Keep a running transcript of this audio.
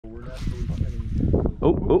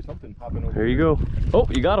Oh, something popping over there you go. Oh,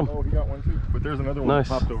 you got him. Oh, he got one too. But there's another one that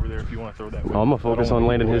popped over there if you want to throw that way. Oh, I'm gonna focus on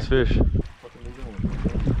landing his fish.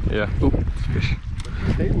 Yeah. Ooh, fish. But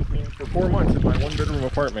he stayed with me for 4 months in my 1-bedroom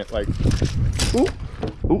apartment. Like,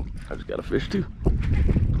 ooh, I just got a fish too.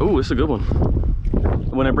 Oh, it's a good one.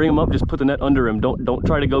 When I bring him up, just put the net under him. Don't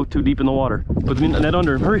try to go too deep in the water. Put the net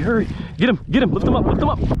under him. Hurry. Get him, lift him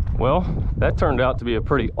up. Well, that turned out to be a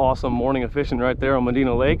pretty awesome morning of fishing right there on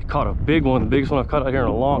Medina Lake. Caught a big one, the biggest one I've caught out here in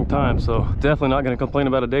a long time, so definitely not gonna complain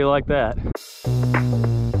about a day like that.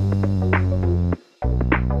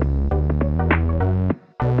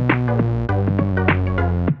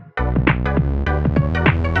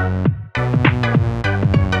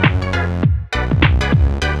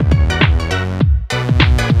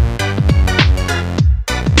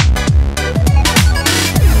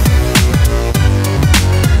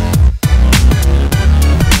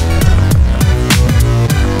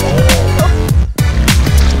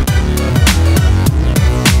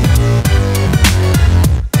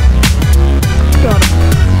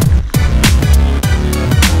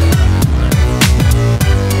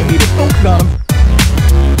 Got him.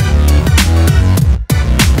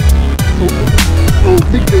 Oh,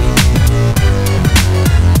 big fish.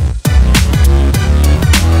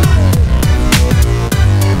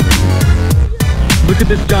 Look at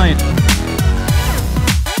this giant.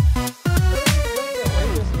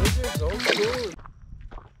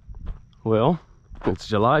 Well, it's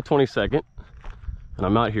July 22nd, and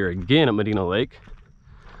I'm out here again at Medina Lake.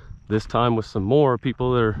 This time with some more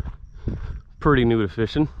people that are pretty new to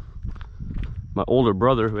fishing. My older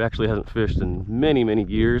brother, who actually hasn't fished in many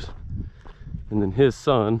years, and then his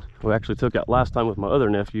son, who actually took out last time with my other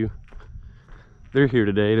nephew. They're here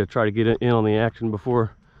today to try to get in on the action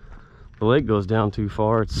before the lake goes down too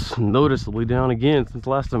far. It's noticeably down again since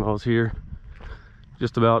last time I was here,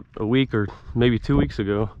 just about a week or maybe 2 weeks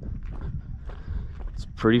ago. It's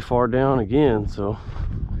pretty far down again, so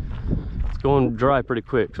it's going dry pretty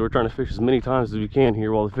quick. So we're trying to fish as many times as we can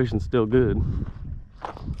here while the fishing's still good.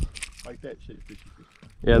 Like that shit, fishy.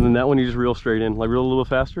 Yeah, and then that one you just reel straight in, like reel a little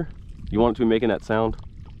faster. You want it to be making that sound.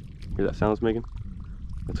 Hear that sound it's making?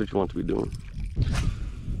 That's what you want it to be doing.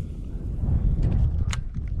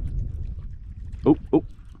 Oh,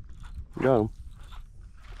 got him.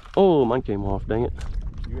 Oh, mine came off, dang it.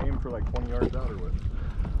 You aim for like 20 yards out or what?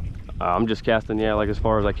 I'm just casting, yeah, like as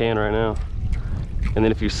far as I can right now. And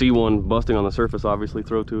then if you see one busting on the surface, obviously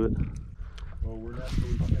throw to it. Well, we're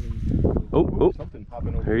naturally spinning. Oh, something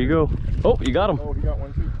popping over there you go. Oh, you got him. Oh, he got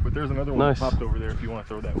one too. But there's another one that popped over there if you want to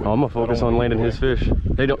throw that way. Oh, I'm gonna focus on landing his fish.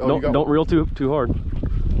 Hey, don't reel too hard.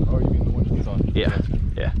 Oh, you mean the one he's on? Yeah.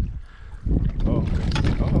 Oh.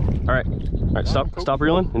 All right, stop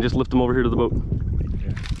reeling and just lift him over here to the boat.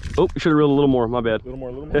 Yeah. Oh, you should have reeled a little more, my bad. A little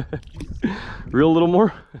more. Reel a little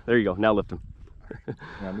more. There you go, now lift him.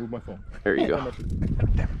 Now move my phone. There you go.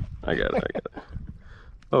 I got it.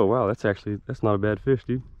 Oh wow, that's not a bad fish,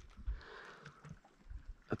 dude.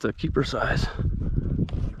 That's a keeper size.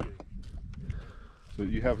 So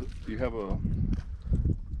you have a,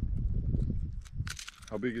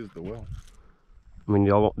 how big is the well? I mean, do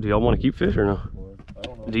y'all want to keep fish or no? Well, I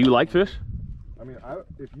don't know. Do you like fish? I mean,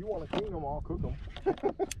 if you want to clean them, I'll cook them.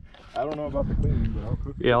 I don't know about the cleaning, but I'll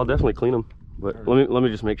cook them. Yeah, I'll definitely clean them. But let me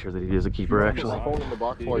just make sure that he is a keeper actually. Put phone in the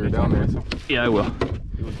box while you're down there. Yeah, I will.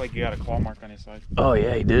 It looks like you got a claw mark on his side. Oh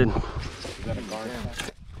yeah, he did. Is that a guard?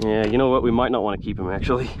 Yeah, you know what? We might not want to keep him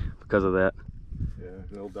actually because of that. Yeah,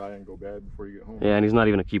 they'll die and go bad before you get home. Yeah, and he's not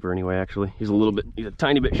even a keeper anyway. Actually, he's a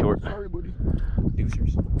tiny bit short. Sorry, buddy.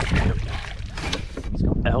 Deucers.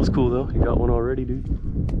 That was cool though. You got one already, dude.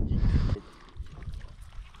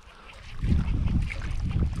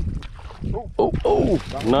 Oh,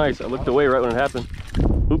 nice. I looked away right when it happened.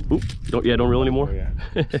 Oop. Don't reel anymore. Oh,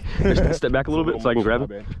 yeah. Just step back a little bit so I can grab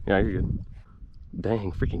him. Yeah, you're good.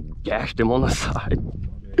 Dang, freaking gashed him on the side.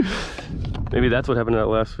 Maybe that's what happened to that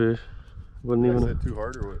last fish. Wasn't even. Is that too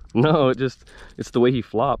hard or what? No, it's the way he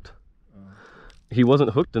flopped. He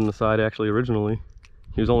wasn't hooked in the side actually originally.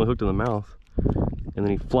 He was only hooked in the mouth. And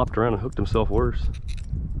then he flopped around and hooked himself worse.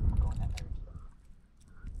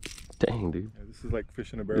 Dang, dude. Yeah, this is like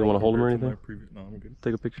fishing a barrel. You want to hold him or anything? No, I'm good.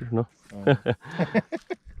 Take a picture? No? I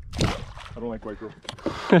don't like white girl.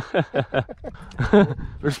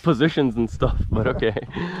 There's positions and stuff, but okay.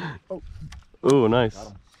 Oh,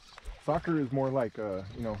 nice. Soccer is more like,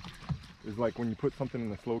 is like when you put something in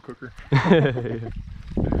the slow cooker. Yeah.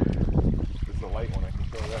 It's a light one, I can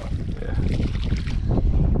show that. Yeah.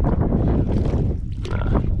 Nah,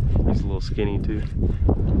 he's a little skinny too.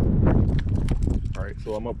 All right,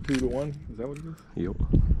 so I'm up 2-1. Is that what it is? Yep.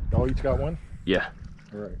 Y'all each got one? Yeah.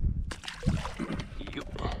 All right.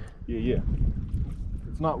 Yeah.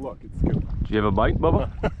 It's not luck, it's skill. Do you have a bite, Bubba?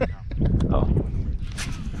 Oh.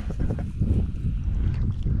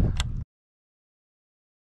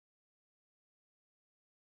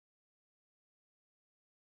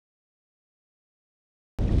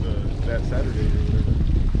 That Saturday or whatever,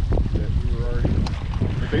 that we were already,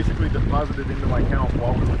 they basically deposited into my account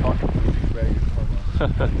while we were talking to these bags from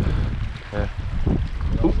Yeah.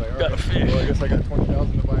 and I was like, Got a fish. well, I guess I got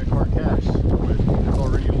 20,000 to buy a car cash, but it's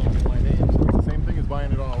already a loan in my name, so it's the same thing as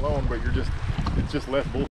buying it on a loan, but it's just less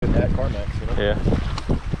bullshit at CarMax, you know? Yeah.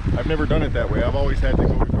 I've never done it that way. I've always had to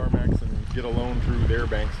go to CarMax and get a loan through their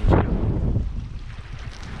banks and shit.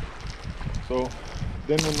 So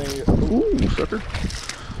then when they Ooh, sucker.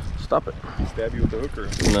 Stop it. stab you with the hooker,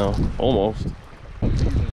 No, almost. it is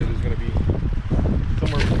going to be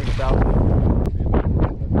somewhere between 1,000 and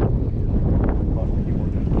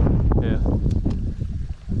Yeah.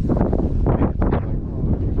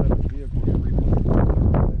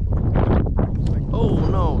 Oh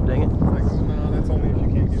no, dang it. Like, no, that's only if you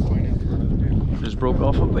can't get financed for another vehicle. Just broke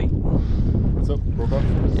off a bait. What's up? Broke off?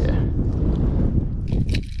 Yeah.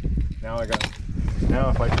 Now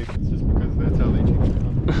if I take it's just because that's how they cheat me.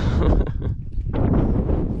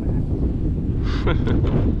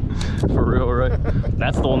 For real, right?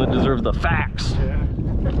 That's the one that deserves the facts. Yeah.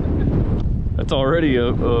 That's already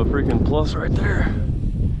a freaking plus right there.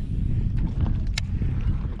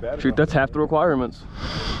 Shoot, that's half the requirements.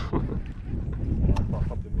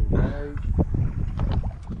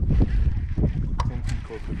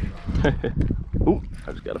 Ooh,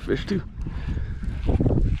 I just got a fish too.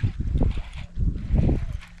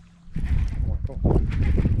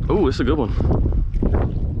 Ooh, this is a good one.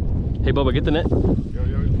 Hey, Bubba, get the net. Yo, right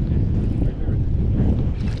there.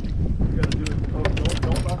 You gotta do it. Oh,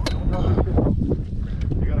 don't drop it.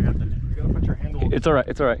 You gotta put your handle. It's all right.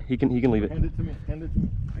 It's all right. He can leave it. Hand it to me. Hand it to me.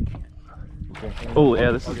 I can't. Okay. Oh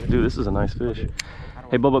yeah, this is a nice fish.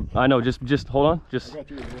 Hey, Bubba, I know. Just hold on. Just. I got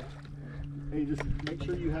you. Hey, just make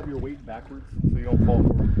sure you have your weight backwards so you don't fall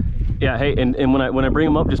forward. Yeah. Hey, and when I bring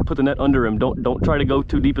him up, just put the net under him. Don't try to go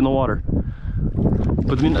too deep in the water.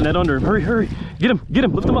 Put the net under him. Hurry. Get him.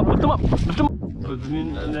 Lift him up. Put the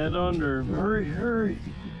net under him. Hurry.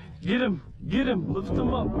 Get him. Lift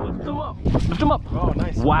him up. Oh,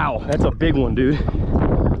 nice. Wow, that's a big one, dude.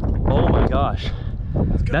 Oh my gosh.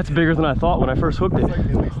 That's bigger than I thought when I first hooked it. It's like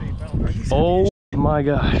at least 8 pounds, right? Oh my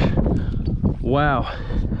gosh. Wow.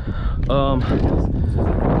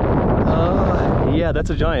 Yeah, that's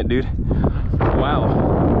a giant, dude. Wow.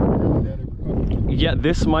 Yeah,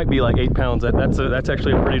 this might be like 8 pounds. That's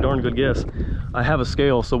actually a pretty darn good guess. I have a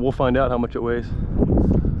scale, so we'll find out how much it weighs.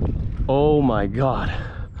 Oh my god.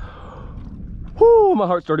 Whoo, my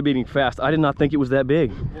heart started beating fast. I did not think it was that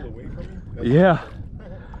big. Yeah.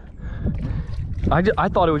 I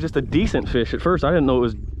thought it was just a decent fish at first. I didn't know it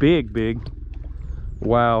was big.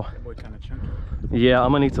 Wow. Boy, kind of chunky. Yeah,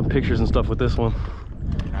 I'm gonna need some pictures and stuff with this one.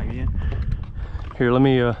 Here, let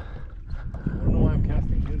me I don't know why I'm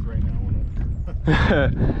casting his right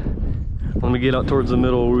now. let me get out towards the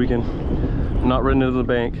middle where we can not run into the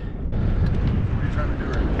bank. What are you trying to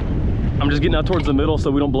do right now? I'm just getting out towards the middle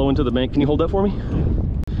so we don't blow into the bank. Can you hold that for me?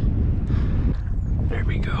 There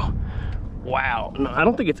we go. Wow. No, I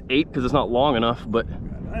don't think it's 8 because it's not long enough, but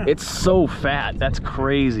it's so fat. That's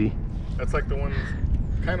crazy. That's like the ones,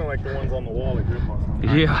 kind of like the ones on the wall at Grandpa's.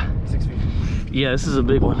 Yeah. 6 feet. Yeah, this is a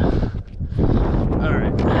big one. All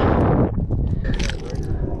right.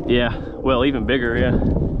 Yeah, well, even bigger, yeah.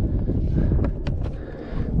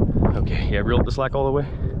 Okay, yeah, reel up the slack all the way.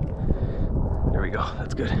 There we go,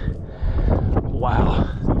 that's good. Wow.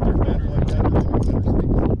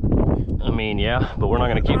 I mean, yeah, but we're not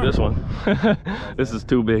gonna keep this one. This is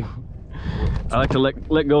too big. I like to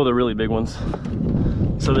let go of the really big ones.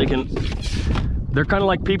 So they're kind of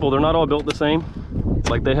like people, they're not all built the same.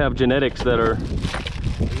 Like they have genetics that are,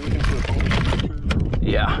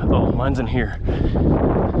 yeah, oh, mine's in here.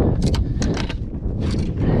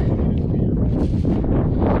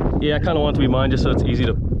 Yeah, I kind of want it to be mine just so it's easy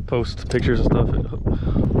to post pictures and stuff.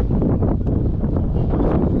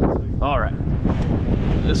 All right,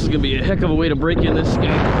 this is gonna be a heck of a way to break in this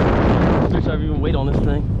skate. Fish I've even weighed on this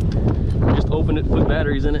thing. Just open it, put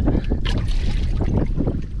batteries in it.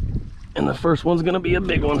 And the first one's gonna be a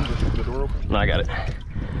big one. No, I got it.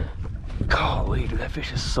 Golly, dude, that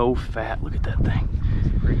fish is so fat. Look at that thing.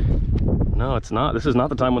 No, it's not. This is not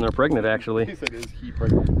the time when they're pregnant, actually. He said, is he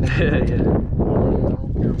pregnant? Yeah.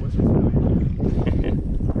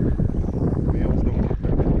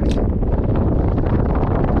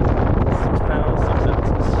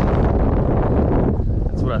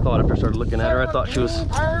 I I thought after I started looking at her. I thought she was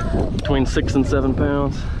between 6 and 7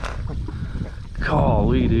 pounds.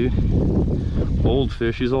 Golly, dude. Old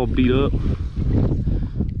fish, he's all beat up.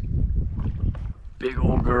 Big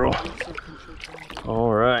old girl.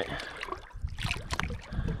 All right.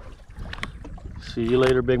 See you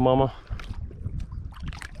later, big mama.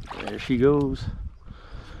 There she goes.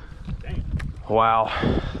 Wow,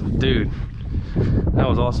 dude, that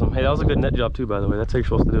was awesome. Hey, that was a good net job too, by the way. That's how you're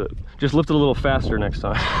supposed to do it. Just lift it a little faster next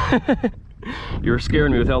time. You were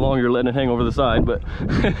scaring me with how long you're letting it hang over the side, but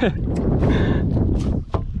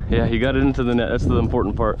yeah, you got it into the net. That's the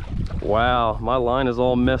important part. Wow, my line is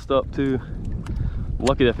all messed up too.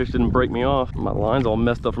 Lucky that fish didn't break me off. My line's all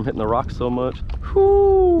messed up from hitting the rocks so much.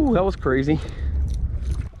 Whoo, that was crazy.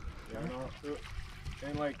 Yeah, no,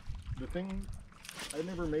 and like the thing, I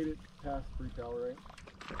never made it past 3 cal, right?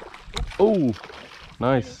 Oh,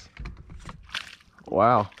 nice.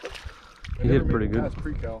 Wow, you hit it pretty good. Past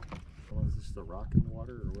pre-cal. Well, is this the rock in the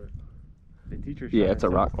water or what? The teacher's Yeah, it's a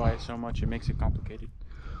rock. Simplify it so much, it makes it complicated.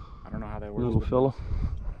 I don't know how that works. Little fella.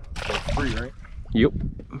 So it's free, right? Yep.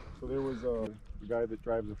 So there was a guy that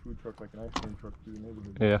drives a food truck, like an ice cream truck through the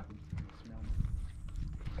neighborhood. Yeah.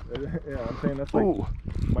 Yeah, I'm saying that's like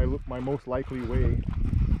my most likely way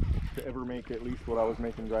to ever make at least what I was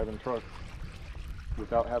making driving trucks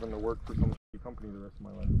without having to work for some company the rest of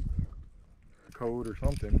my life. Code or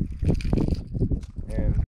something.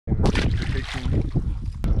 And it takes me,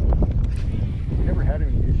 we never had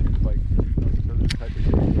any issues like this type of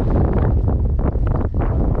thing.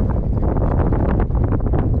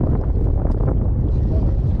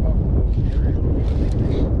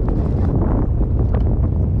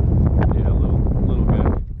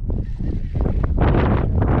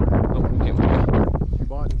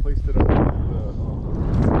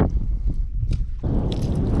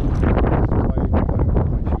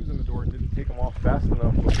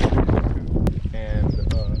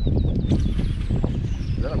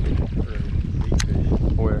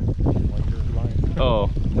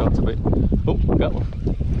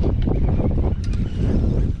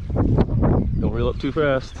 Too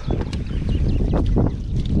fast.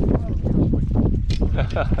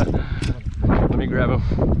 Let me grab him.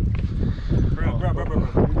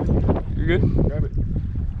 You're good? Grab it.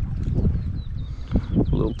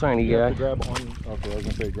 Little tiny guy. Grab on, okay, I was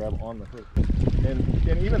gonna say grab on the hook.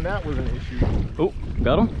 And even that was an issue. Oh,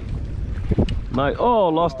 got him? Nice. Oh,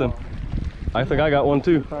 lost him. I think I got one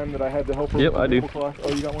too. The time that I had to help her. Yep, I do. Oh,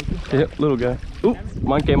 you got one too? Yep, little guy. Oh,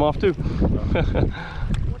 mine came off too.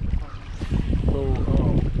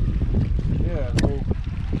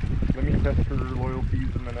 Test her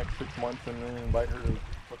loyalties in the next 6 months and then invite her to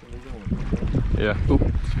fucking move in. Yeah. Ooh,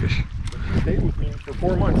 fish. But she stayed with me for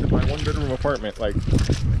 4 months in my 1-bedroom apartment. Like,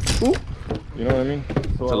 ooh, you know what I mean?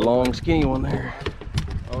 So it's a long, skinny one there.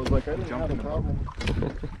 I was like, I didn't have a problem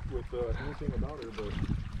with anything about her, but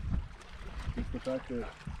just the fact that.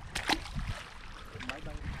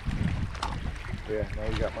 Yeah, now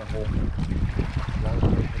you got my whole.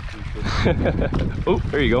 Oh,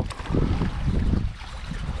 there you go.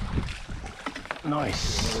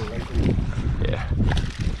 Nice. Yeah.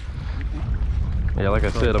 Yeah, like I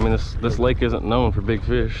said, I mean this lake isn't known for big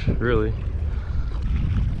fish, really.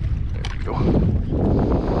 There you go.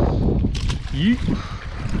 Yeet.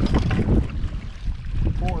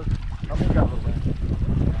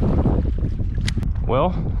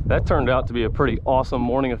 Well, that turned out to be a pretty awesome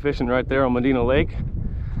morning of fishing right there on Medina Lake.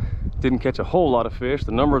 Didn't catch a whole lot of fish.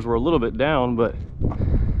 The numbers were a little bit down, but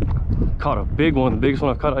caught a big one, the biggest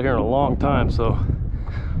one I've caught out here in a long time, so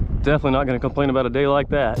definitely not going to complain about a day like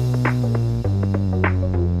that.